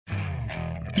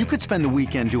You could spend the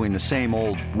weekend doing the same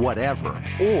old whatever,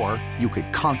 or you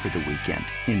could conquer the weekend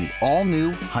in the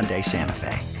all-new Hyundai Santa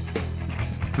Fe.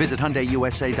 Visit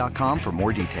HyundaiUSA.com for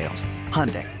more details.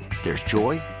 Hyundai, there's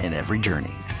joy in every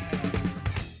journey.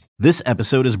 This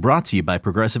episode is brought to you by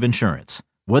Progressive Insurance.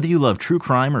 Whether you love true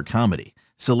crime or comedy,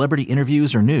 celebrity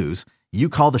interviews or news, you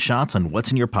call the shots on what's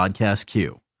in your podcast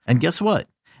queue. And guess what?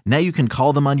 Now you can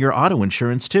call them on your auto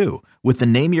insurance too with the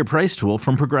Name Your Price tool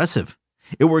from Progressive.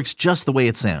 It works just the way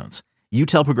it sounds. You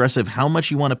tell Progressive how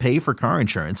much you want to pay for car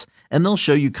insurance, and they'll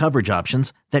show you coverage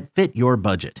options that fit your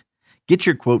budget. Get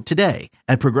your quote today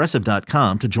at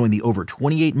Progressive.com to join the over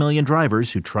 28 million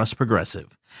drivers who trust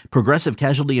Progressive. Progressive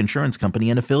Casualty Insurance Company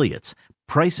and Affiliates.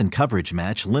 Price and coverage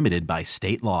match limited by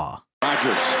state law.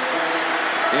 Rodgers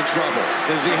in trouble.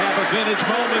 Does he have a vintage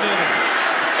moment in him?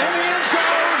 In the end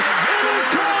zone, it is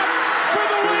caught for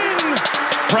the win!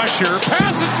 Pressure,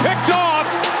 pass is picked off,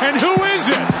 and who is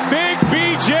it? Big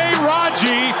BJ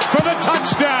Raji for the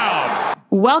touchdown.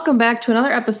 Welcome back to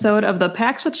another episode of the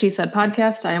Pax What She Said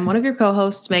podcast. I am one of your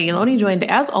co-hosts, Maggie Loney, joined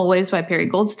as always by Perry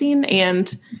Goldstein,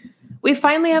 and we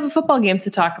finally have a football game to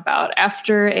talk about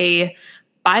after a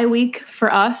bye week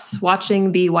for us,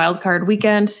 watching the wild card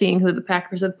weekend, seeing who the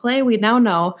Packers would play. We now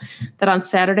know that on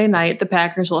Saturday night, the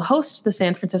Packers will host the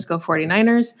San Francisco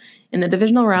 49ers in the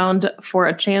divisional round for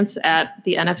a chance at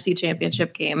the NFC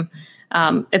Championship game.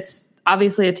 It's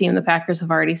obviously a team the Packers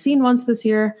have already seen once this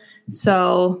year.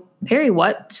 So, Perry,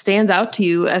 what stands out to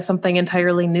you as something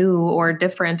entirely new or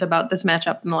different about this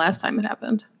matchup than the last time it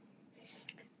happened?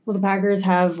 Well, the Packers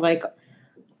have,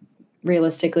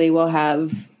 realistically, will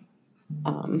have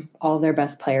all their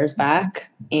best players back.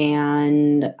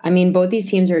 And, both these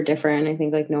teams are different. I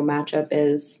think, no matchup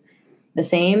is the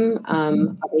same.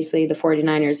 Obviously, the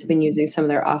 49ers have been using some of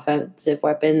their offensive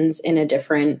weapons in a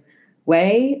different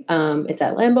way. It's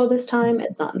at Lambeau this time.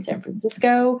 It's not in San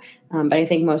Francisco. But I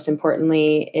think most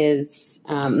importantly is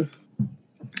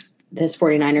this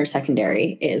 49ers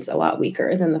secondary is a lot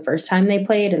weaker than the first time they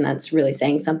played. And that's really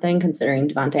saying something considering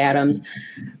Devontae Adams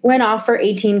went off for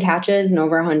 18 catches and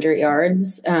over 100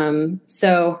 yards.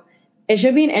 So it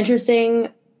should be an interesting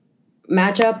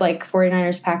matchup like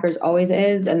 49ers Packers always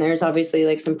is. And there's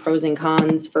obviously some pros and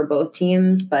cons for both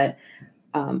teams, but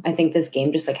I think this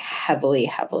game just heavily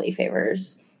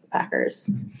favors the Packers.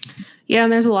 Yeah,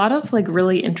 and there's a lot of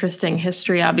really really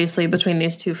history, obviously, between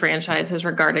these two franchises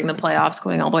regarding the playoffs,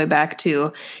 going all the way back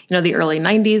to, the early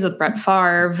 90s with Brett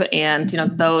Favre and,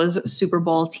 those Super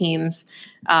Bowl teams.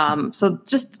 So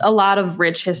just a lot of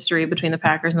rich history between the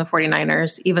Packers and the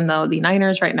 49ers, even though the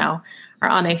Niners right now are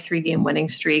on a 3-game winning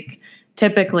streak.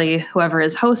 Typically, whoever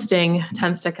is hosting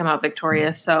tends to come out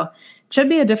victorious. So should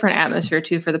be a different atmosphere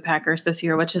too for the Packers this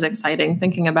year, which is exciting.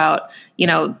 Thinking about,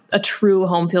 a true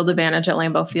home field advantage at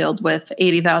Lambeau Field with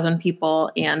 80,000 people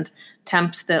and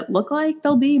temps that look like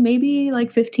they'll be maybe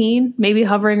 15, maybe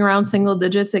hovering around single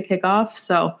digits at kickoff.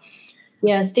 So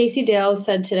yeah, Stacey Dale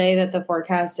said today that the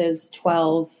forecast is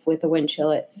 12 with a wind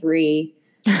chill at 3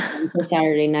 for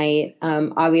Saturday night.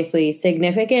 Obviously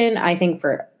significant, I think,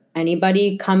 for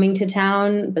anybody coming to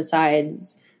town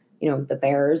besides the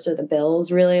Bears or the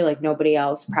Bills, really. Nobody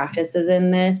else practices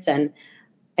in this. And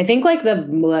I think the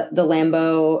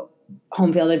Lambeau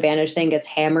home field advantage thing gets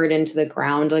hammered into the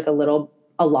ground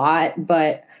a lot,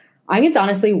 but I think it's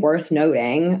honestly worth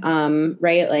noting,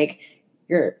 right?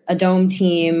 You're a dome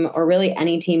team or really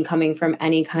any team coming from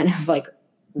any kind of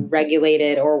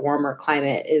regulated or warmer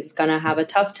climate is going to have a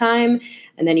tough time.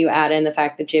 And then you add in the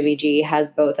fact that Jimmy G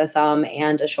has both a thumb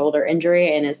and a shoulder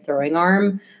injury in his throwing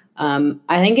arm.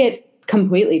 I think it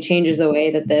completely changes the way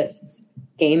that this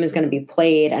game is going to be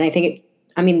played. And I think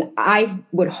I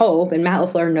would hope, and Matt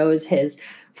LaFleur knows his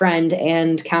friend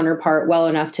and counterpart well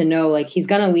enough to know he's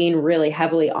going to lean really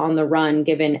heavily on the run,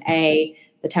 given A,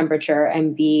 the temperature,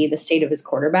 and B, the state of his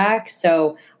quarterback.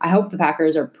 So I hope the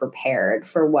Packers are prepared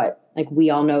for what we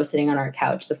all know sitting on our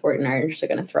couch, the 49ers are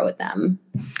going to throw at them.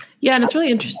 Yeah, and it's really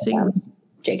interesting.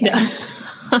 JK.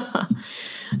 Yeah.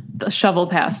 The shovel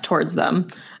pass towards them.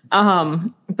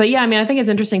 But yeah, I think it's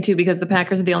interesting too, because the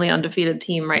Packers are the only undefeated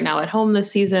team right now at home this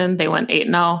season. They went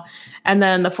 8-0. And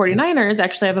then the 49ers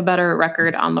actually have a better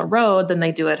record on the road than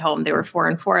they do at home. They were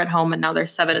 4-4 at home, and now they're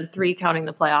 7-3 counting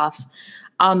the playoffs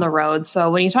on the road. So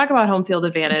when you talk about home field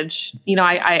advantage,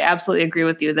 I absolutely agree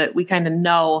with you that we kind of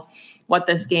know what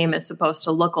this game is supposed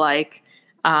to look like.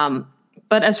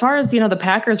 But as far as, the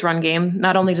Packers run game,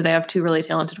 not only do they have two really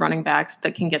talented running backs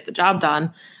that can get the job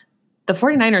done, the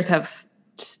 49ers have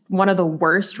just one of the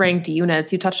worst ranked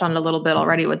units. You touched on it a little bit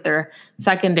already with their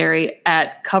secondary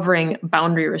at covering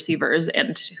boundary receivers,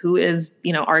 and who is,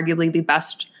 arguably the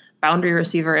best boundary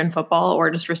receiver in football or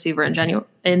just receiver in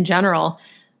general,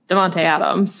 Davante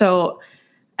Adams. So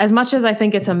as much as I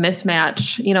think it's a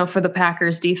mismatch, for the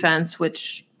Packers defense,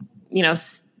 which,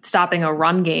 stopping a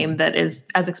run game that is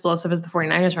as explosive as the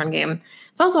 49ers run game,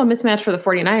 it's also a mismatch for the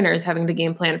 49ers having to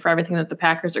game plan for everything that the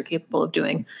Packers are capable of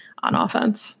doing on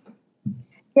offense.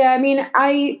 Yeah, I mean,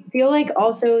 I feel like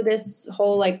also this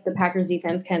whole the Packers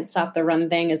defense can't stop the run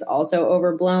thing is also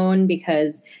overblown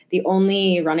because the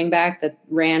only running back that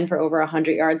ran for over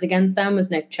 100 yards against them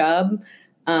was Nick Chubb.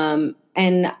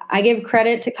 And I give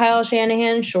credit to Kyle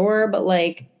Shanahan, sure, but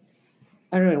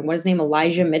I don't know, what his name,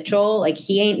 Elijah Mitchell?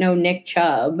 He ain't no Nick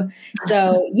Chubb.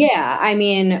 So, yeah, I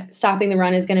mean, stopping the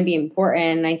run is going to be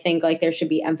important. I think, there should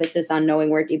be emphasis on knowing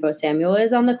where Deebo Samuel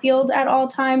is on the field at all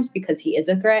times because he is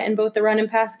a threat in both the run and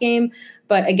pass game.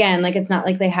 But, again, it's not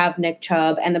like they have Nick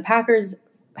Chubb. And the Packers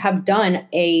have done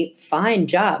a fine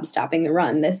job stopping the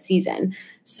run this season.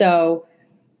 So,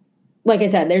 like I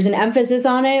said, there's an emphasis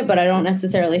on it, but I don't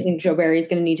necessarily think Joe Barry is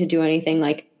going to need to do anything,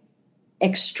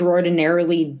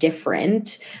 extraordinarily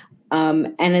different.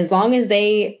 And as long as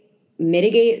they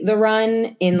mitigate the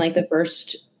run in the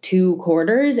first 2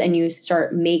 quarters and you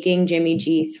start making Jimmy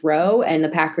G throw and the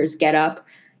Packers get up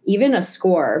even a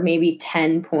score, maybe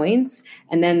 10 points,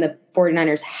 and then the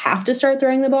 49ers have to start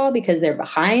throwing the ball because they're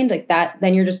behind that,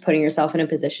 then you're just putting yourself in a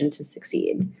position to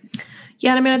succeed.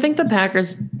 Yeah, I mean, I think the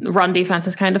Packers' run defense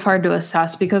is kind of hard to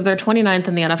assess because they're 29th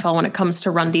in the NFL when it comes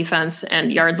to run defense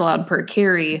and yards allowed per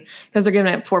carry because they're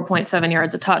giving up 4.7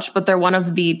 yards a touch, but they're one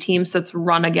of the teams that's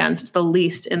run against the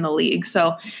least in the league.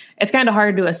 So it's kind of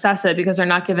hard to assess it because they're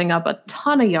not giving up a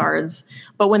ton of yards,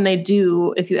 but when they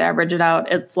do, if you average it out,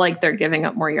 it's like they're giving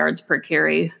up more yards per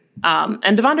carry.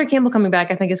 And Devondre Campbell coming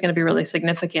back, I think, is going to be really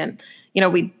significant.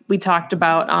 We talked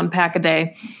about on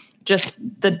Pack-A-Day just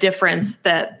the difference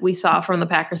that we saw from the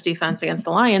Packers defense against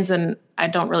the Lions. And I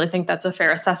don't really think that's a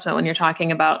fair assessment when you're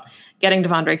talking about getting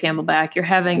Devondre Campbell back. You're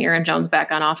having Aaron Jones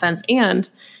back on offense. And,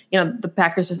 the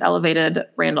Packers just elevated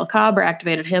Randall Cobb or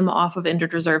activated him off of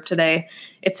injured reserve today.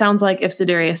 It sounds like if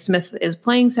Za'Darius Smith is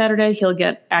playing Saturday, he'll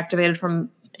get activated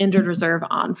from injured reserve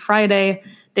on Friday.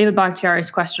 David Bakhtiari is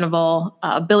questionable.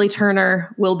 Billy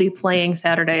Turner will be playing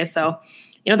Saturday. So,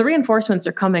 the reinforcements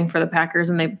are coming for the Packers,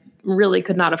 and they really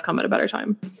could not have come at a better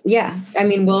time. Yeah. I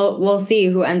mean, we'll see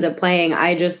who ends up playing.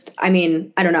 I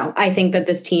don't know. I think that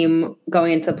this team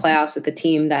going into playoffs with the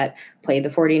team that played the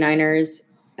 49ers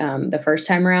the first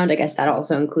time around, I guess that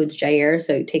also includes Jair.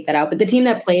 So take that out. But the team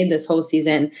that played this whole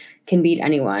season can beat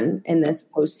anyone in this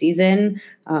postseason.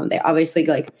 They obviously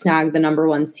snagged the number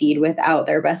 1 seed without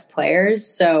their best players.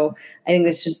 So I think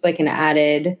it's just an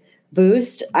added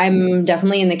boost. I'm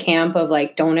definitely in the camp of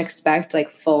don't expect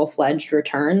full-fledged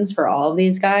returns for all of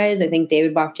these guys. I think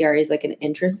David Bakhtiari is an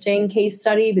interesting case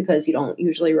study because you don't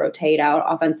usually rotate out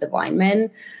offensive linemen.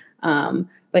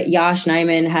 But Yosh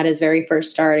Nijman had his very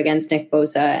first start against Nick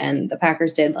Bosa, and the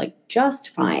Packers did just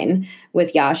fine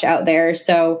with Yosh out there.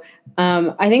 So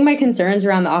I think my concerns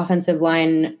around the offensive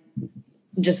line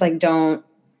just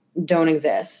don't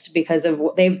exist because of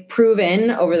what they've proven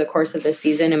over the course of this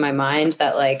season in my mind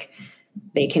that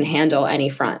they can handle any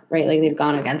front, right? They've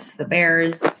gone against the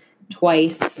Bears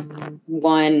twice,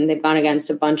 won. They've gone against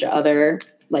a bunch of other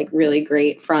really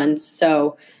great fronts.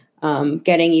 So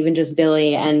getting even just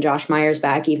Billy and Josh Myers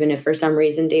back, even if for some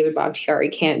reason David Bakhtiari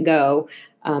can't go,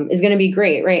 is going to be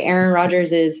great, right? Aaron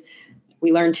Rodgers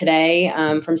we learned today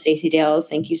from Stacey Dales,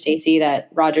 thank you, Stacey, that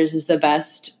Rodgers is the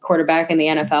best quarterback in the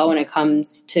NFL when it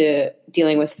comes to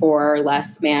dealing with 4 or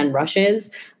less man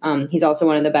rushes. He's also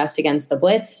one of the best against the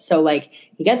blitz. So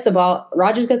he gets the ball,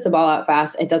 Rodgers gets the ball out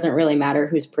fast. It doesn't really matter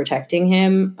who's protecting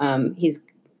him.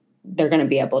 They're going to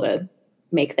be able to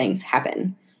make things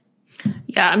happen.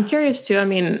 Yeah, I'm curious too. I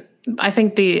mean, I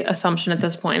think the assumption at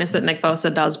this point is that Nick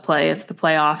Bosa does play. It's the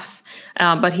playoffs.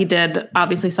 But he did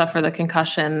obviously suffer the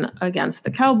concussion against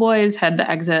the Cowboys, had to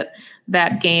exit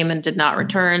that game and did not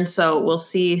return. So we'll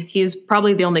see. He's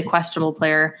probably the only questionable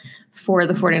player for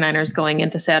the 49ers going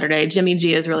into Saturday. Jimmy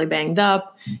G is really banged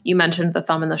up. You mentioned the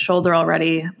thumb and the shoulder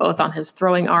already, both on his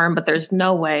throwing arm, but there's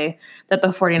no way that the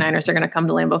 49ers are going to come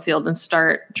to Lambeau Field and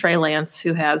start Trey Lance,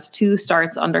 who has 2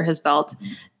 starts under his belt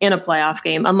in a playoff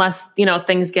game, unless,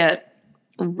 things get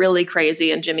really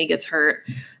crazy and Jimmy gets hurt,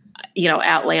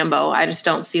 at Lambeau. I just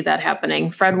don't see that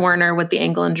happening. Fred Warner with the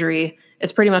ankle injury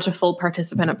is pretty much a full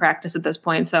participant at practice at this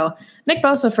point. So Nick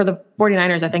Bosa for the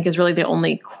 49ers, I think, is really the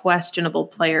only questionable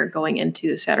player going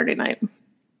into Saturday night.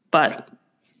 But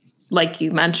like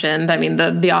you mentioned, I mean,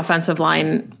 the offensive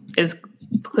line is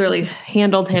clearly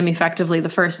handled him effectively the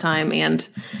first time. And,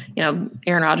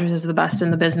 Aaron Rodgers is the best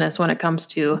in the business when it comes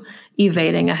to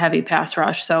evading a heavy pass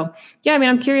rush. So, yeah,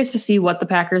 I'm curious to see what the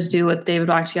Packers do with David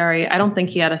Bakhtiari. I don't think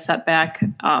he had a setback.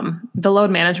 The load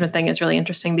management thing is really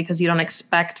interesting because you don't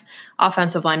expect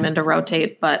offensive linemen to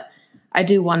rotate, but I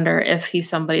do wonder if he's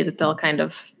somebody that they'll kind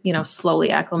of, slowly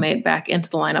acclimate back into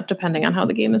the lineup depending on how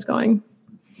the game is going.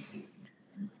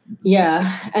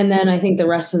 Yeah. And then I think the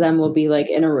rest of them will be like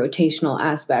in a rotational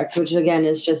aspect, which again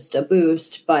is just a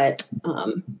boost. But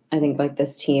I think like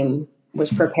this team was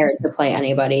prepared to play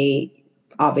anybody,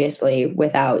 obviously,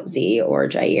 without Z or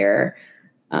Jair,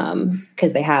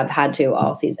 because they have had to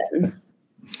all season.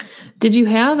 Did you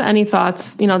have any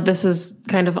thoughts? This is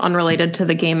kind of unrelated to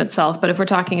the game itself, but if we're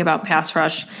talking about pass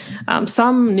rush,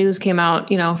 some news came out,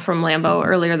 from Lambeau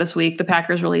earlier this week. The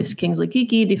Packers released Kingsley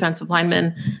Keke, defensive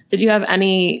lineman. Did you have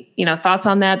any, thoughts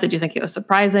on that? Did you think it was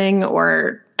surprising,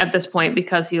 or at this point,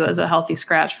 because he was a healthy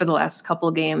scratch for the last couple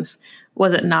of games,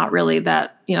 was it not really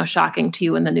that, shocking to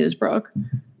you when the news broke?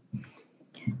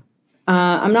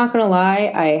 I'm not going to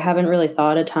lie. I haven't really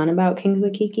thought a ton about Kingsley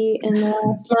Keke in the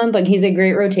last month. Like, he's a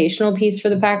great rotational piece for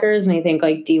the Packers, and I think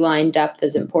like D-line depth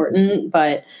is important,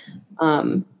 but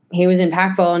he was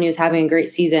impactful and he was having a great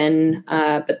season.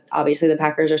 But obviously the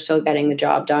Packers are still getting the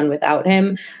job done without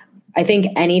him. I think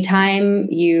anytime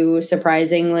you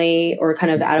surprisingly or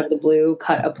kind of out of the blue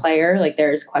cut a player, like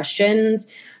there's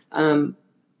questions. I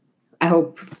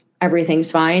hope everything's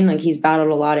fine. Like, he's battled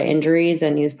a lot of injuries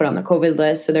and he was put on the COVID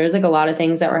list. So there's like a lot of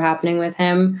things that were happening with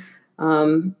him.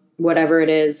 Whatever it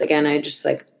is, again,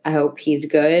 I hope he's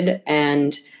good.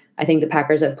 And I think the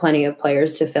Packers have plenty of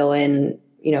players to fill in,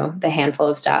 the handful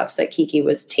of stops that Keke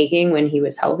was taking when he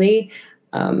was healthy.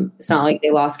 It's not like they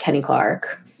lost Kenny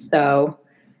Clark. So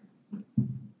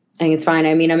I think it's fine.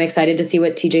 I'm excited to see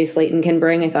what TJ Slayton can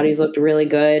bring. I thought he's looked really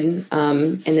good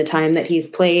in the time that he's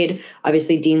played.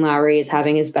 Obviously, Dean Lowry is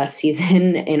having his best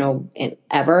season in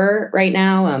ever right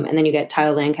now. And then you get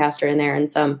Tyler Lancaster in there and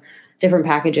some different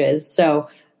packages. So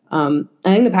I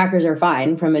think the Packers are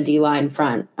fine from a D-line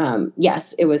front.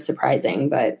 Yes, it was surprising,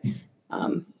 but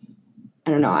I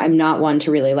don't know. I'm not one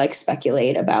to really like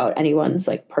speculate about anyone's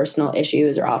like personal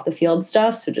issues or off the field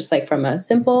stuff. So just like from a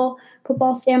simple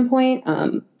football standpoint,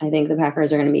 I think the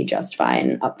Packers are going to be just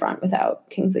fine up front without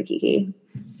Kingsley Keke.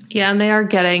 Yeah, and they are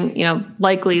getting,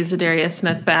 likely Zadarius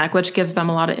Smith back, which gives them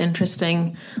a lot of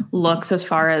interesting looks as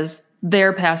far as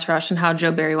their pass rush and how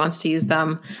Joe Barry wants to use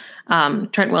them.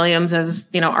 Trent Williams is,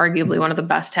 arguably one of the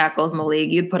best tackles in the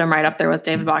league. You'd put him right up there with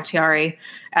David Bakhtiari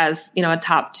as, a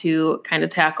top two kind of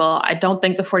tackle. I don't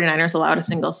think the 49ers allowed a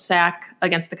single sack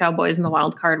against the Cowboys in the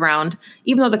wild card round,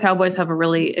 even though the Cowboys have a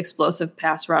really explosive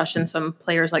pass rush and some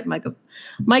players like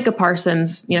Micah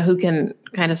Parsons, who can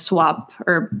kind of swap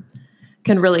or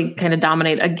can really kind of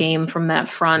dominate a game from that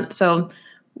front. So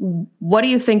what do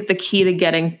you think the key to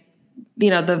getting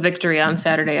the victory on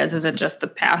Saturday is? Is it just the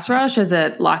pass rush? Is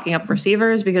it locking up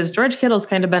receivers? Because George Kittle's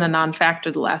kind of been a non-factor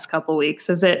the last couple of weeks.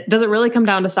 Does it really come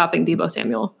down to stopping Deebo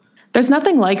Samuel? There's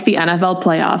nothing like the NFL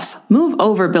playoffs. Move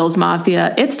over, Bills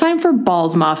Mafia. It's time for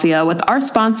Balls Mafia with our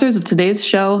sponsors of today's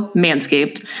show,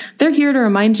 Manscaped. They're here to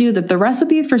remind you that the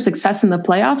recipe for success in the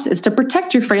playoffs is to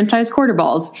protect your franchise quarter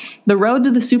balls. The road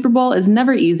to the Super Bowl is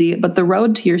never easy, but the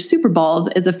road to your Super Balls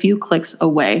is a few clicks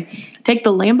away. Take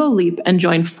the Lambeau leap and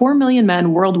join 4 million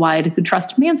men worldwide who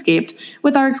trust Manscaped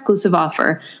with our exclusive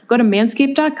offer. Go to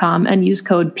manscaped.com and use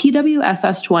code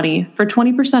PWSS20 for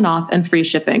 20% off and free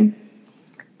shipping.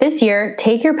 This year,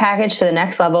 take your package to the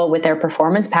next level with their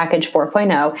Performance Package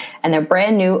 4.0 and their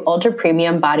brand new Ultra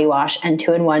Premium Body Wash and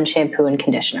 2-in-1 Shampoo and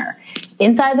Conditioner.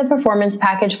 Inside the Performance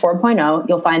Package 4.0,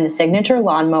 you'll find the Signature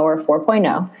Lawnmower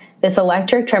 4.0. This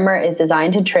electric trimmer is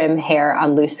designed to trim hair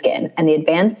on loose skin, and the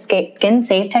advanced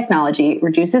skin-safe technology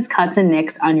reduces cuts and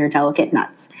nicks on your delicate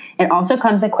nuts. It also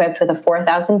comes equipped with a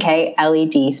 4000K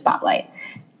LED spotlight.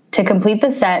 To complete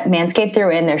the set, Manscaped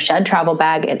threw in their Shed travel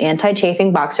bag and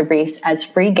anti-chafing boxer briefs as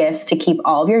free gifts to keep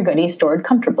all of your goodies stored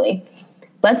comfortably.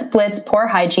 Let's blitz poor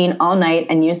hygiene all night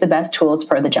and use the best tools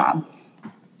for the job.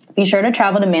 Be sure to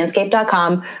travel to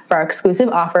manscaped.com for our exclusive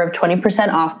offer of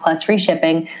 20% off plus free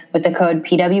shipping with the code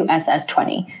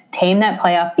PWSS20. Tame that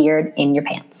playoff beard in your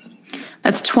pants.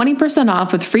 That's 20%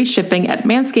 off with free shipping at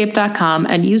manscaped.com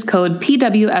and use code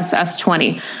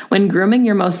PWSS20. When grooming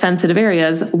your most sensitive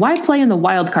areas, why play in the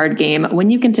wildcard game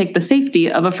when you can take the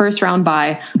safety of a first-round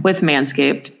bye with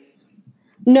Manscaped?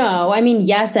 No,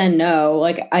 yes and no.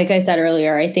 Like I said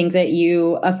earlier, I think that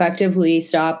you effectively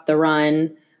stop the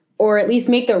run, or at least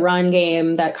make the run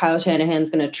game that Kyle Shanahan's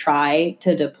going to try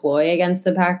to deploy against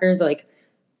the Packers, like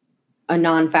a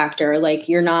non-factor. Like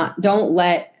don't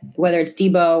let, whether it's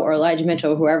Debo or Elijah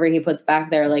Mitchell, whoever he puts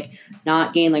back there, like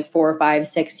not gain like 4, 5,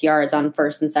 6 yards on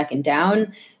first and second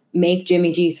down. Make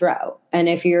Jimmy G throw. And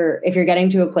if you're getting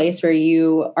to a place where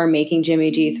you are making Jimmy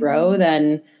G throw,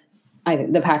 then I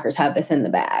think the Packers have this in the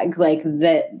bag. Like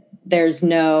that, there's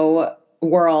no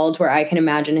world where I can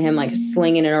imagine him like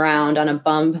slinging it around on a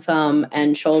bum, thumb,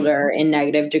 and shoulder in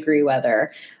negative degree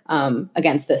weather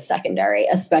against this secondary,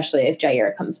 especially if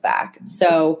Jair comes back.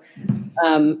 So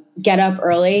get up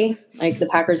early. Like the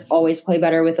Packers always play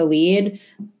better with a lead.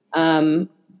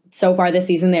 So far this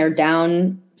season, they're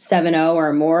down 7-0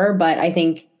 or more, but I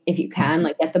think if you can,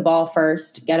 like, get the ball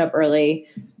first, get up early,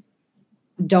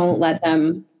 don't let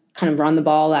them kind of run the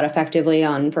ball that effectively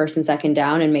on first and second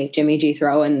down and make Jimmy G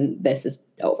throw, and this is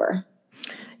over.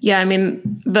 Yeah, I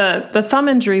mean, the thumb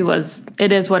injury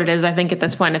it is what it is. I think at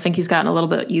this point, I think he's gotten a little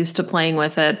bit used to playing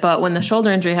with it. But when the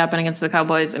shoulder injury happened against the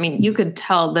Cowboys, I mean, you could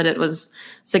tell that it was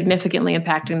significantly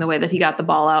impacting the way that he got the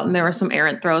ball out. And there were some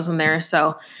errant throws in there.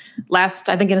 So I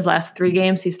think in his last 3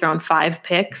 games, he's thrown 5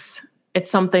 picks. It's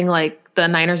something like the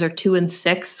Niners are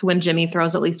 2-6 when Jimmy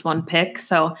throws at least 1 pick.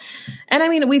 So, and I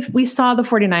mean, we saw the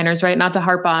 49ers, right? Not to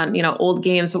harp on, old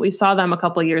games, but we saw them a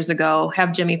couple of years ago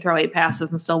have Jimmy throw 8 passes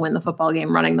and still win the football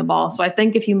game running the ball. So I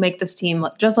think if you make this team,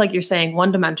 just like you're saying,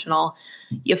 one-dimensional,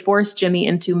 you force Jimmy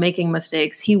into making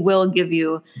mistakes, he will give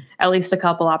you at least a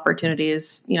couple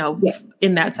opportunities,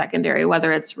 in that secondary,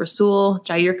 whether it's Rasul,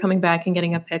 Jair coming back and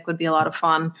getting a pick would be a lot of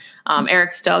fun.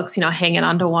 Eric Stokes, hanging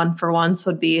on to 1 for once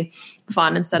would be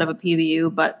fun instead of a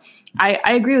PBU. But I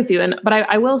agree with you. But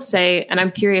I will say, and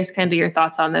I'm curious kind of your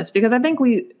thoughts on this, because I think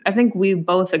we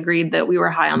both agreed that we were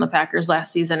high on the Packers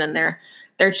last season and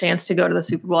their chance to go to the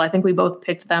Super Bowl. I think we both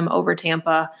picked them over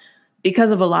Tampa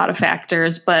because of a lot of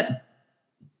factors, but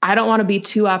I don't want to be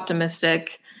too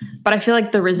optimistic, but I feel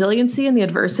like the resiliency and the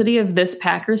adversity of this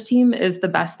Packers team is the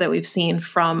best that we've seen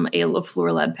from a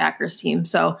LaFleur-led Packers team.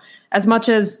 So as much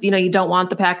as, you don't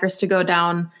want the Packers to go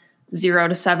down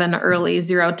 0-7 early,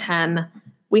 0-10,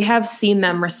 we have seen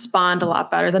them respond a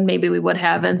lot better than maybe we would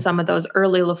have in some of those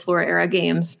early LaFleur era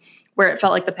games where it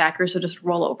felt like the Packers would just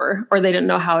roll over or they didn't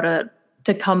know how to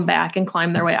come back and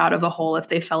climb their way out of a hole if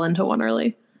they fell into one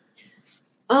early.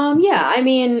 Yeah, I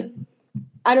mean,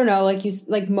 I don't know,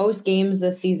 like most games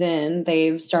this season,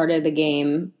 they've started the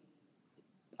game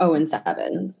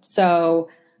 0-7. So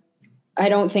I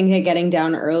don't think that getting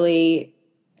down early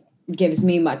gives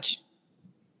me much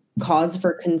cause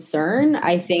for concern.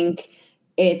 I think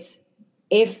it's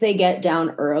if they get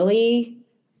down early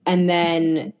and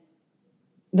then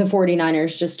the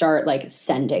 49ers just start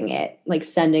sending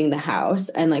the house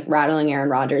and rattling Aaron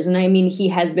Rodgers. And I mean, he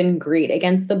has been great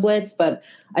against the blitz, but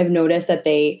I've noticed that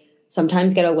they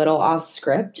sometimes get a little off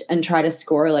script and try to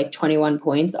score 21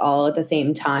 points all at the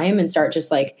same time and start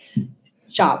just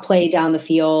shot play down the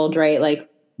field, right? Like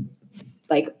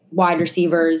wide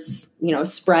receivers,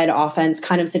 spread offense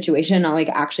kind of situation, not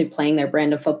actually playing their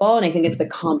brand of football. And I think it's the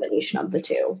combination of the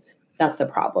two. That's the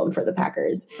problem for the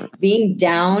Packers. Being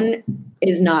down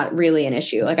is not really an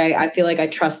issue. I feel like I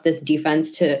trust this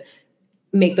defense to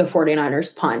make the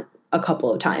 49ers punt a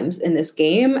couple of times in this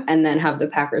game and then have the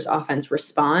Packers offense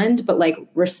respond, but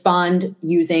respond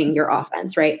using your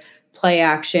offense, right? Play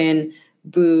action,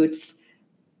 boots,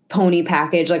 pony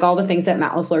package, all the things that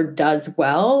Matt LaFleur does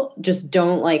well. Just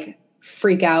don't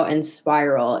freak out and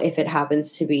spiral if it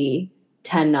happens to be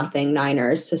 10-0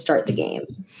 Niners to start the game.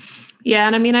 Yeah,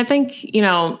 and I mean, I think,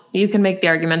 you can make the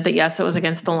argument that yes, it was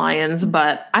against the Lions,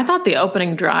 but I thought the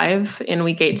opening drive in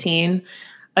Week 18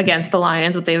 against the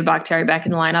Lions with David Bakhtiari back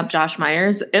in the lineup, Josh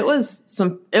Myers, it was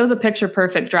a picture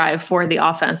perfect drive for the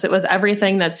offense. It was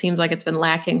everything that seems like it's been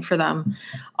lacking for them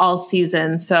all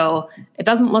season. So it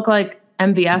doesn't look like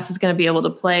MVS is going to be able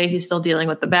to play. He's still dealing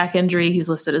with the back injury. He's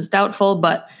listed as doubtful,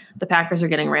 but the Packers are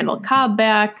getting Randall Cobb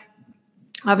back.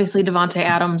 Obviously, Devontae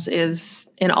Adams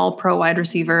is an all-pro wide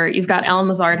receiver. You've got Allen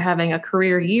Lazard having a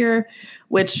career year,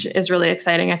 which is really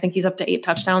exciting. I think he's up to 8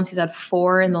 touchdowns. He's had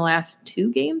 4 in the last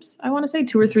 2 games, I want to say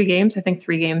 2 or 3 games. I think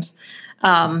 3 games.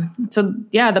 So,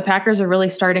 yeah, the Packers are really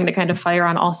starting to kind of fire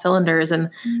on all cylinders. And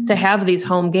to have these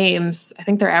home games, I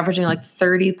think they're averaging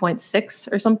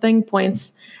 30.6 or something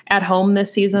points at home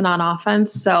this season on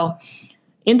offense. So,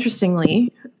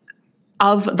 interestingly,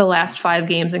 of the last 5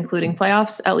 games, including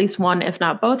playoffs, at least one, if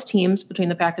not both teams between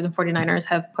the Packers and 49ers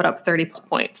have put up 30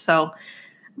 points. So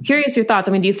curious your thoughts.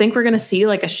 I mean, do you think we're going to see a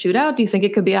shootout? Do you think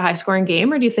it could be a high scoring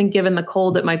game? Or do you think given the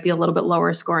cold, it might be a little bit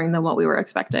lower scoring than what we were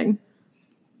expecting?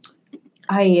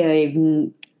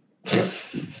 I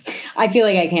I feel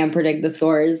like I can't predict the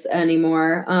scores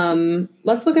anymore.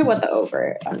 Let's look at what the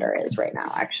over-under is right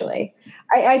now, actually.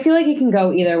 I feel like it can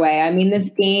go either way. I mean, this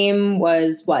game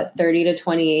was,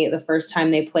 30-28 the first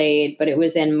time they played, but it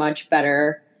was in much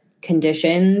better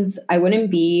conditions. I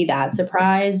wouldn't be that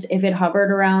surprised if it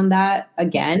hovered around that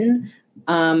again.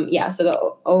 So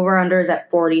the over-under is at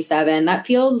 47. That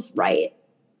feels right.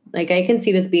 Like, I can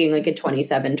see this being like a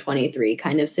 27-23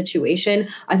 kind of situation.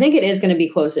 I think it is going to be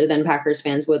closer than Packers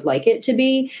fans would like it to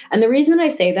be. And the reason that I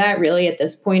say that really at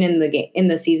this point in the game, in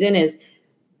the season is,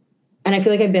 and I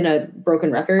feel like I've been a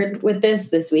broken record with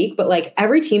this week, but like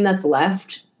every team that's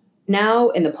left now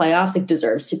in the playoffs, like,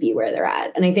 deserves to be where they're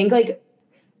at. And I think like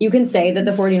you can say that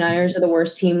the 49ers are the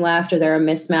worst team left, or they're a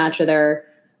mismatch, or they're,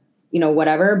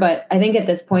 whatever. But I think at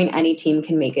this point, any team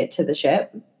can make it to the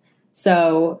ship.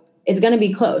 So it's going to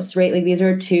be close, right? Like, these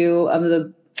are two of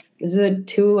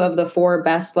the four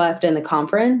best left in the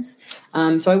conference.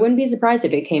 So I wouldn't be surprised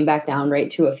if it came back down right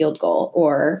to a field goal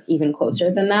or even closer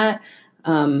than that.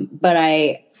 But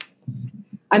I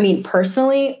mean,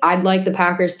 personally, I'd like the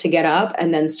Packers to get up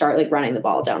and then start like running the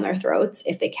ball down their throats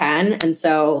if they can. And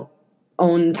so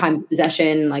own time of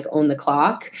possession, like own the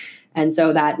clock. And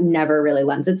so that never really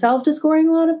lends itself to scoring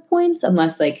a lot of points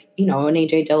unless like, an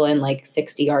AJ Dillon like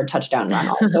 60-yard touchdown run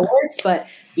also works. But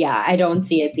yeah, I don't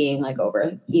see it being like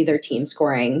over either team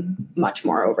scoring much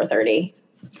more over 30.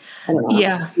 I don't know.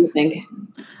 Yeah. What do you think?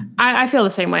 I feel the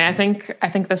same way. I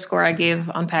think the score I gave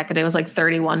on Pack-A-Day was like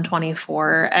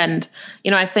 31-24. And,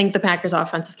 I think the Packers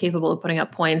offense is capable of putting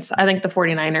up points. I think the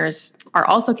 49ers are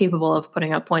also capable of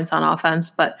putting up points on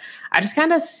offense, but I just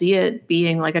kind of see it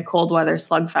being like a cold weather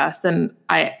slugfest. And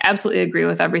I absolutely agree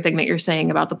with everything that you're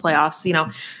saying about the playoffs.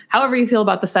 However you feel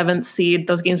about the 7th seed,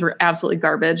 those games were absolutely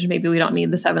garbage. Maybe we don't need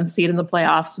the 7th seed in the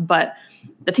playoffs, but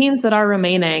the teams that are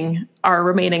remaining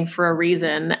for a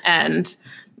reason. And,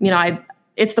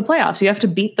 it's the playoffs. You have to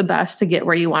beat the best to get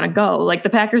where you want to go. Like, the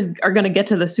Packers are going to get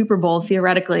to the Super Bowl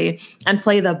theoretically and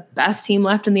play the best team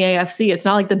left in the AFC. It's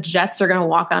not like the Jets are going to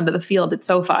walk onto the field at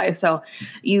SoFi. So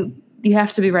you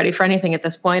have to be ready for anything at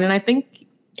this point. And I think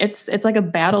it's like a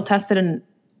battle tested and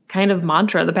kind of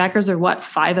mantra. The Packers are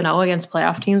 5-0 against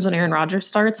playoff teams when Aaron Rodgers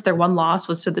starts. Their one loss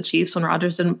was to the Chiefs when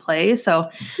Rodgers didn't play. So,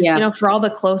 for all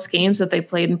the close games that they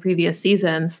played in previous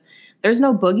seasons, there's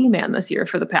no boogeyman this year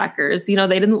for the Packers. They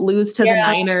didn't lose to the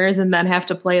Niners and then have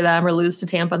to play them, or lose to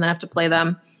Tampa and then have to play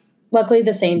them. Luckily,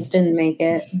 the Saints didn't make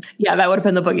it. Yeah, that would have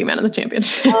been the boogeyman in the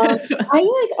championship.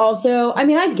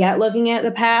 I get looking at the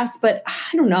past, but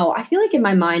I don't know. I feel like in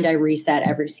my mind, I reset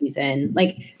every season.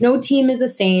 Like, no team is the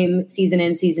same season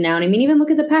in, season out. I mean, even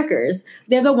look at the Packers.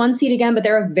 They have the 1 seed again, but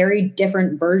they're a very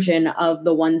different version of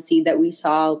the 1 seed that we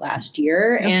saw last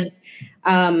year. Yep.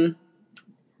 And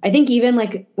I think even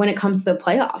like when it comes to the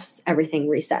playoffs, everything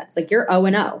resets. Like, you're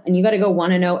 0-0 and you got to go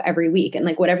 1-0 every week. And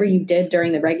like, whatever you did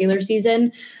during the regular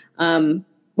season,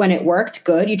 when it worked,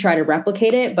 good, you try to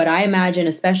replicate it. But I imagine,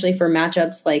 especially for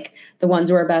matchups like the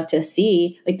ones we're about to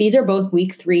see, like, these are both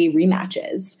week 3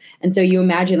 rematches. And so you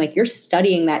imagine like you're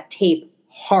studying that tape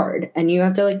hard, and you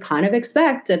have to like kind of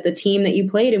expect that the team that you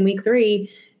played in week 3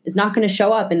 is not going to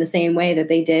show up in the same way that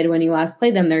they did when you last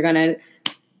played them. They're going to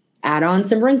add on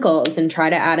some wrinkles and try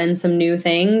to add in some new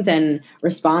things and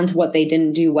respond to what they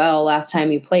didn't do well last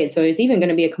time you played. So it's even going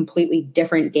to be a completely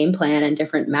different game plan and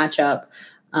different matchup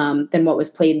than what was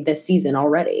played this season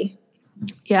already.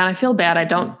 Yeah, I feel bad. I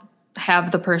don't have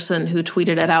the person who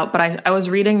tweeted it out, but I was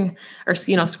reading or,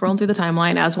 scrolling through the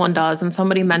timeline as one does, and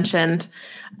somebody mentioned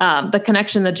the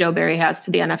connection that Joe Barry has to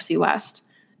the NFC West.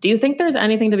 Do you think there's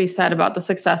anything to be said about the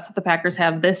success that the Packers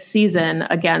have this season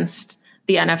against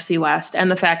the NFC West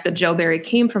and the fact that Joe Barry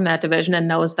came from that division and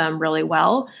knows them really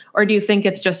well? Or do you think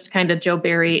it's just kind of Joe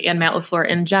Barry and Matt LaFleur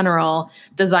in general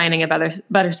designing a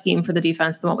better scheme for the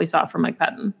defense than what we saw from Mike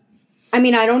Pettin? I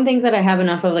mean, I don't think that I have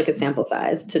enough of like a sample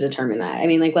size to determine that. I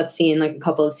mean, like, let's see in like a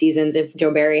couple of seasons if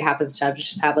Joe Barry happens to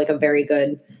just have like a very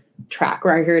good track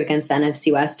record against the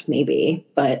NFC West, maybe,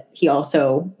 but he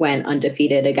also went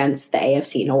undefeated against the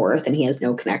AFC North and he has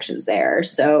no connections there.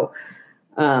 So,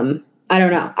 I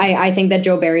don't know. I think that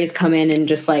Joe Barry's come in and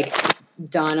just like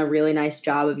done a really nice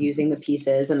job of using the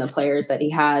pieces and the players that he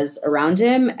has around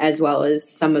him, as well as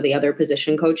some of the other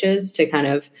position coaches to kind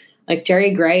of like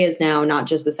Jerry Gray is now not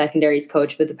just the secondaries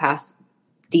coach, but the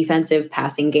defensive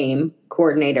passing game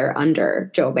coordinator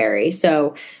under Joe Barry.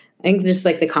 So I think just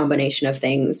like the combination of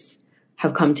things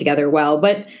have come together well,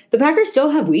 but the Packers still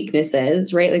have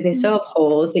weaknesses, right? Like, they still have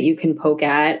holes that you can poke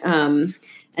at.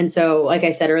 And so, like I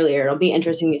said earlier, it'll be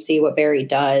interesting to see what Barry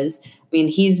does. I mean,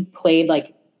 he's played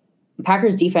like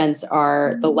Packers defense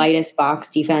are the lightest box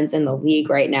defense in the league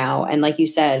right now. And like you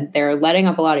said, they're letting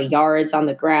up a lot of yards on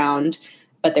the ground,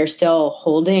 but they're still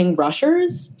holding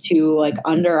rushers to like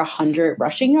under 100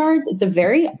 rushing yards. It's a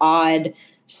very odd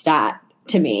stat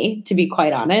to me, to be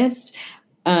quite honest.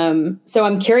 So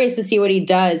I'm curious to see what he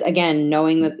does, again,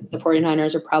 knowing that the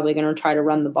 49ers are probably going to try to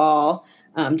run the ball.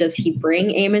 Does he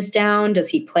bring Amos down? Does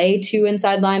he play 2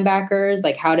 inside linebackers?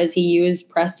 Like, how does he use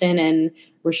Preston and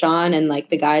Rashawn and like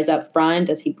the guys up front?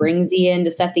 Does he bring Z in to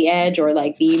set the edge or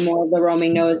like be more of the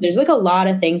roaming nose? There's like a lot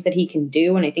of things that he can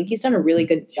do. And I think he's done a really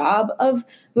good job of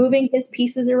moving his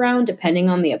pieces around depending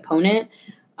on the opponent.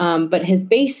 But his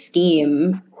base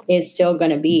scheme is still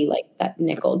going to be like that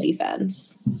nickel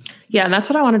defense. Yeah, and that's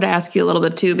what I wanted to ask you a little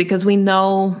bit too, because we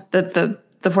know that the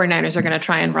 49ers are going to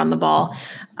try and run the ball.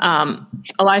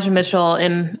 Elijah Mitchell,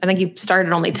 I think he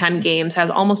started only 10 games, has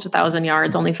almost 1,000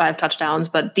 yards, only 5 touchdowns,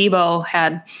 but Debo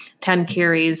had 10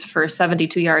 carries for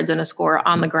 72 yards and a score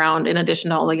on the ground, in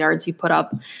addition to all the yards he put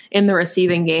up in the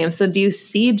receiving game. So do you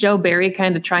see Joe Barry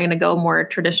kind of trying to go more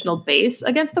traditional base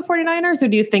against the 49ers, or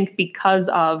do you think because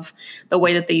of the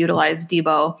way that they utilize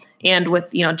Debo and with,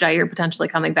 Jair potentially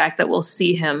coming back, that we'll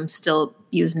see him still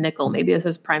use nickel maybe as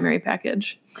his primary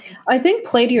package? I think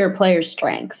play to your player's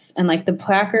strengths, and like the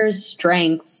Packers'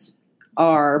 strengths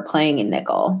are playing in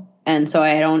nickel. And so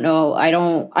I don't know.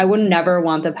 I would never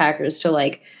want the Packers to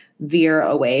like veer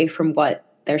away from what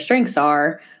their strengths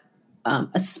are,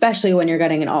 especially when you're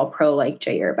getting an all-pro like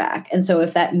Jair back. And so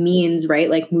if that means, right,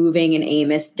 like moving an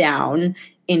Amos down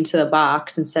into the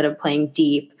box instead of playing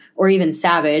deep, or even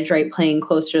Savage, right, playing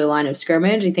closer to the line of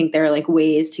scrimmage, I think there are like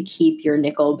ways to keep your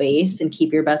nickel base and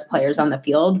keep your best players on the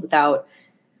field without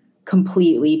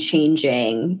completely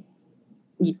changing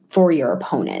for your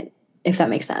opponent, if that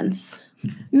makes sense.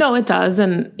 No, it does.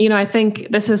 And, I think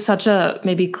this is such a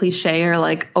maybe cliche or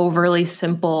like overly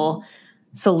simple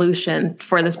solution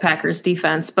for this Packers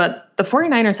defense, but the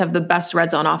 49ers have the best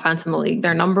red zone offense in the league.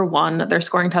 They're number 1. They're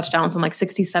scoring touchdowns on like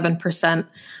 67%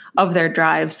 of their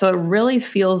drives. So it really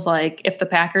feels like if the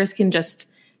Packers can just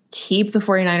keep the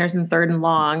 49ers in 3rd and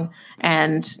long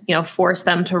and, force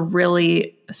them to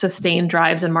really sustain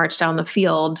drives and march down the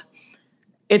field,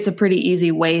 it's a pretty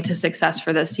easy way to success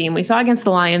for this team. We saw against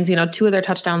the Lions, 2 of their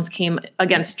touchdowns came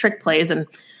against trick plays, and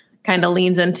kind of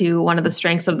leans into one of the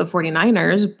strengths of the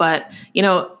 49ers. But,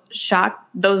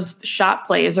 those shot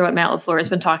plays are what Matt LaFleur has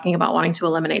been talking about wanting to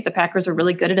eliminate. The Packers are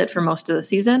really good at it for most of the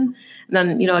season.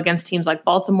 And then, against teams like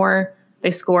Baltimore,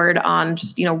 they scored on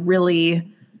just, really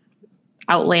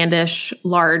outlandish,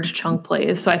 large chunk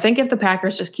plays. So I think if the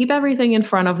Packers just keep everything in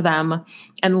front of them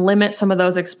and limit some of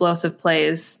those explosive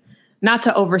plays, not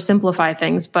to oversimplify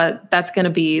things, but that's going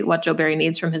to be what Joe Barry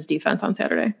needs from his defense on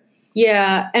Saturday.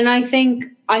 Yeah, and I think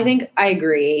I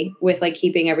agree with like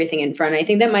keeping everything in front. I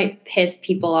think that might piss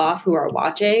people off who are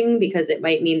watching, because it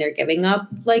might mean they're giving up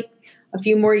like a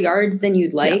few more yards than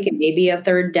you'd like, and maybe a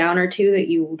 3rd down or 2 that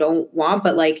you don't want.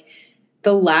 But like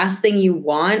the last thing you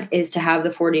want is to have the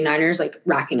 49ers like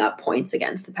racking up points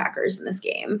against the Packers in this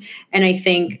game. And I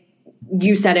think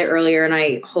you said it earlier, and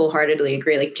I wholeheartedly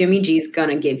agree. Like Jimmy G's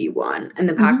gonna give you one, and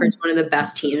the Packers one of the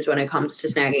best teams when it comes to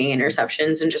snagging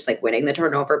interceptions and just like winning the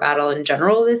turnover battle in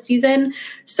general this season.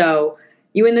 So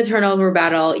you win the turnover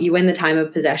battle, you win the time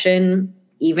of possession,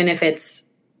 even if it's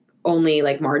only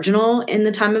like marginal in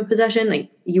the time of possession. Like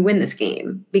you win this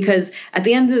game, because at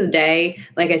the end of the day,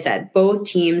 like I said, both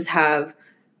teams have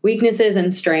weaknesses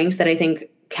and strengths that I think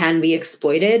can be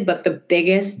exploited. But the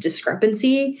biggest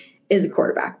discrepancy is a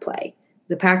quarterback play.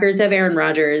 The Packers have Aaron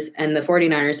Rodgers and the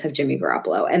 49ers have Jimmy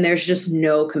Garoppolo, and there's just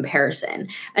no comparison.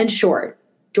 And sure,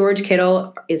 George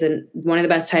Kittle is one of the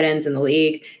best tight ends in the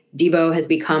league. Debo has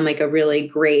become like a really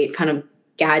great kind of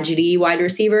gadgety wide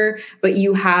receiver, but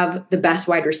you have the best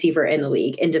wide receiver in the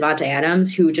league in Davante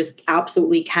Adams, who just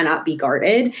absolutely cannot be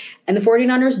guarded. And the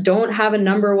 49ers don't have a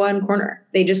number 1 corner.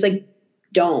 They just like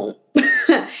don't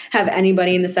have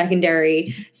anybody in the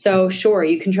secondary. So sure,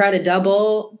 you can try to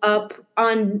double up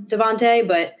on Davante,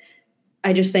 but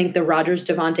I just think the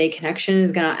Rodgers-Davante connection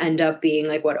is going to end up being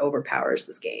like what overpowers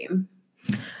this game.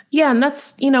 Yeah, and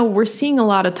that's, we're seeing a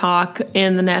lot of talk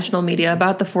in the national media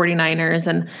about the 49ers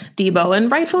and Debo,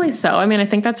 and rightfully so. I mean, I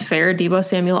think that's fair. Debo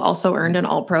Samuel also earned an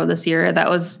All-Pro this year. That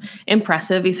was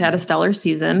impressive. He's had a stellar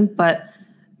season, but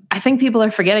I think people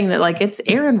are forgetting that like it's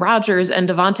Aaron Rodgers and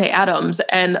Davante Adams,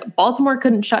 and Baltimore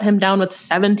couldn't shut him down with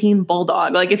 17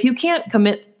 Bulldog. Like if you can't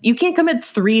commit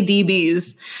 3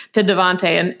 DBs to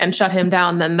Davante and shut him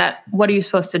down, then what are you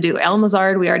supposed to do? Allen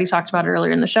Lazard, we already talked about it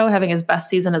earlier in the show, having his best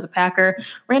season as a Packer.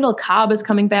 Randall Cobb is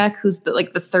coming back, who's the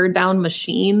 3rd down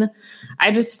machine.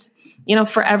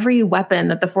 for every weapon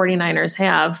that the 49ers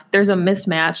have, there's a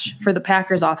mismatch for the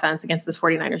Packers offense against this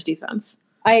 49ers defense.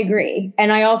 I agree.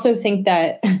 And I also think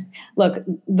that, look,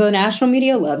 the national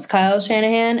media loves Kyle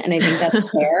Shanahan, and I think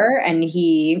that's fair. And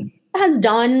he has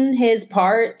done his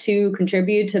part to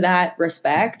contribute to that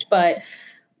respect. But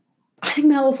I think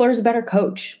Matt LaFleur is a better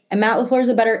coach. And Matt LaFleur is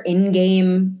a better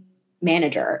in-game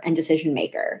manager and decision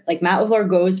maker. Like, Matt LaFleur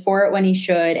goes for it when he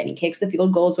should, and he kicks the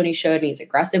field goals when he should, and he's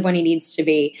aggressive when he needs to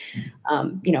be,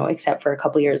 except for a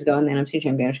couple years ago in the NFC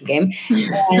Championship game.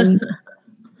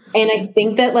 And I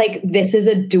think that, like, this is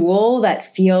a duel that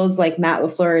feels like Matt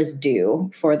LaFleur is due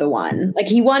for the one. Like,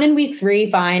 he won in week 3,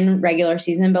 fine, regular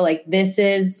season, but like this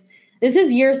is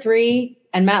year 3,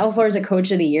 and Matt LaFleur is a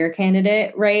coach of the year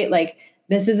candidate, right? Like,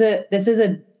 this is a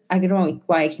I don't know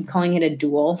why I keep calling it a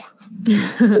duel.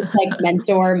 It's like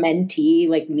mentor mentee,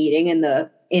 like, meeting in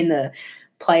the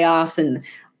playoffs, and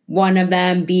one of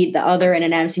them beat the other in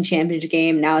an NFC Championship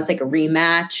game. Now it's like a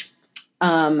rematch.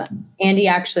 Andy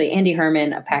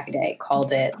Herman of Pack-A-Day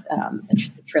called it a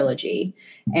trilogy,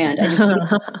 and I just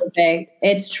think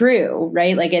it's true,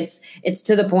 right? Like, it's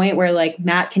to the point where, like,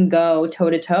 Matt can go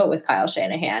toe to toe with Kyle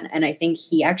Shanahan, and I think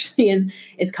he actually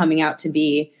is coming out to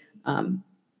be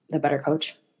the better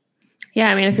coach. Yeah,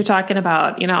 I mean, if you're talking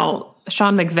about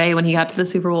Sean McVay when he got to the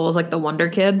Super Bowl was like the wonder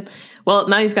kid. Well,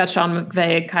 now you've got Sean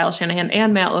McVay, Kyle Shanahan,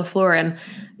 and Matt LaFleur,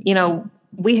 and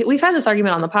We've had this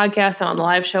argument on the podcast and on the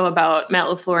live show about Matt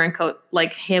LaFleur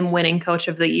and him winning Coach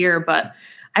of the Year, but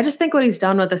I just think what he's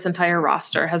done with this entire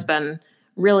roster has been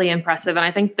really impressive, and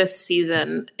I think this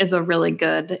season is a really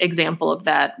good example of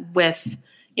that. With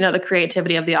the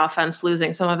creativity of the offense,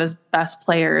 losing some of his best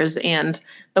players, and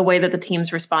the way that the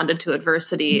teams responded to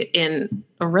adversity in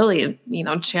a really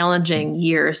challenging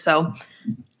year. So,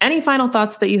 any final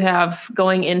thoughts that you have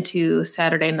going into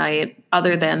Saturday night,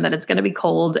 other than that it's going to be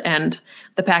cold and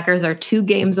the Packers are 2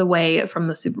 games away from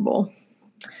the Super Bowl?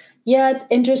 Yeah, it's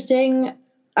interesting.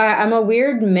 I'm a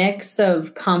weird mix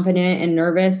of confident and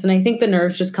nervous. And I think the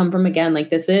nerves just come from, again, like,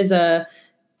 this is a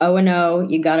 0-0,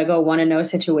 you got to go 1-0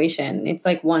 situation. It's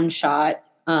like one shot.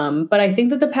 But I think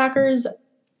that the Packers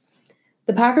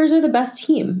are the best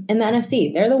team in the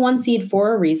NFC. They're the 1 seed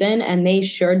for a reason, and they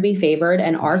should be favored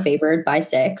and are favored by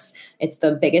 6. It's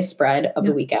the biggest spread of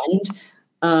the weekend.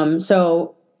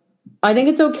 So I think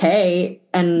it's okay,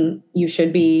 and you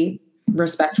should be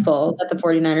respectful that the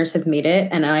 49ers have made it,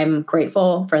 and I'm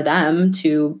grateful for them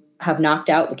to have knocked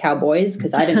out the Cowboys,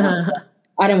 because I didn't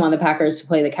want the Packers to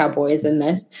play the Cowboys in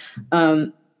this.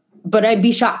 But I'd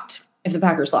be shocked if the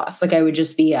Packers lost. Like, I would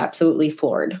just be absolutely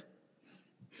floored.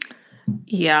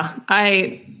 Yeah,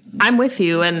 I'm with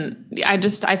you. And I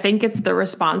think it's the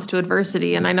response to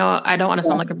adversity. And I know I don't want to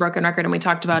sound like a broken record, and we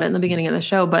talked about it in the beginning of the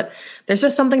show, but there's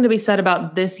just something to be said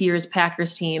about this year's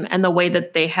Packers team and the way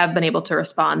that they have been able to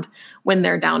respond when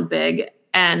they're down big.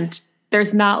 And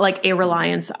there's not like a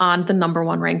reliance on the number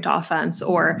 1 ranked offense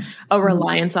or a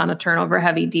reliance on a turnover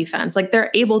heavy defense. Like,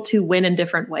 they're able to win in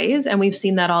different ways. And we've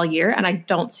seen that all year. And I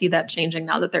don't see that changing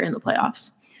now that they're in the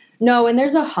playoffs. No, and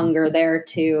there's a hunger there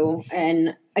too.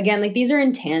 And again, like, these are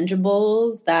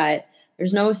intangibles that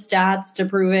there's no stats to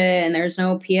prove it, and there's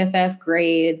no PFF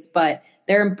grades, but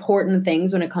they're important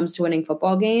things when it comes to winning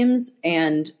football games.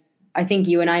 And I think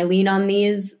you and I lean on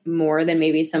these more than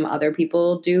maybe some other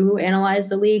people do who analyze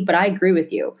the league. But I agree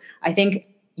with you. I think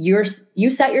you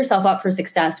set yourself up for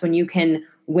success when you can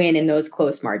win in those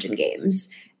close margin games,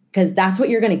 because that's what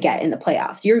you're going to get in the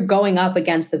playoffs. You're going up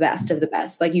against the best of the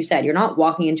best. Like you said, you're not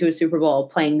walking into a Super Bowl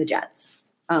playing the Jets.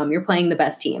 You're playing the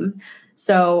best team.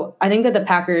 So I think that the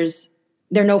Packers,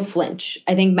 they're no flinch.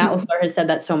 I think Matt LaFleur has said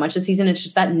that so much this season. It's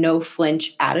just that no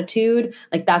flinch attitude.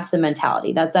 Like, that's the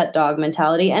mentality. That's that dog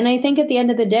mentality. And I think at the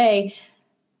end of the day,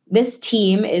 this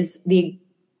team is the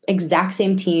exact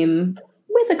same team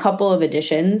with a couple of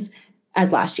additions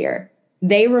as last year.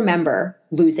 They remember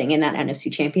losing in that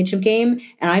NFC Championship game,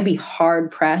 and I'd be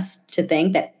hard-pressed to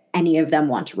think that any of them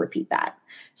want to repeat that.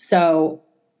 So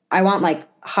I want, like,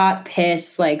 hot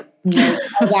piss, like, no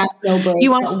gas, no breaks. You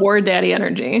want war daddy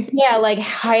energy. Yeah, like,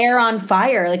 hair on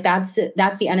fire. Like, that's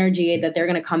the energy that they're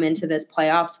going to come into this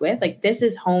playoffs with. Like, this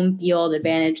is home field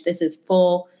advantage. This is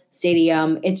full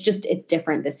stadium. It's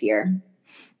different this year.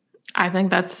 I think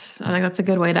that's a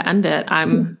good way to end it.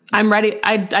 I'm ready.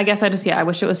 I guess I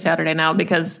wish it was Saturday now,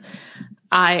 because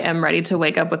I am ready to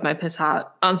wake up with my piss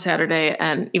hot on Saturday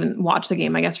and even watch the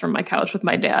game, I guess, from my couch with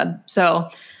my dad. So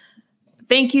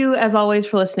thank you, as always,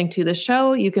 for listening to the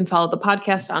show. You can follow the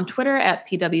podcast on Twitter at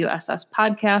PWSS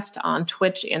Podcast, on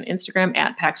Twitch and Instagram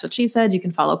at Pax What She Said. You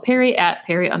can follow Perry at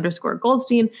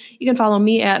Perry_Goldstein. You can follow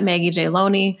me at Maggie J.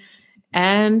 Loney.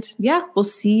 And yeah, we'll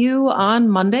see you on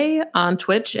Monday on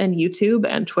Twitch and YouTube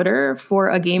and Twitter for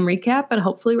a game recap. And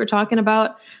hopefully we're talking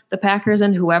about the Packers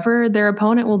and whoever their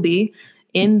opponent will be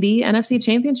in the NFC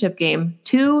Championship game.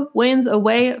 2 wins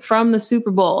away from the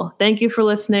Super Bowl. Thank you for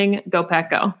listening. Go Pack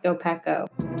Go. Go Pack Go.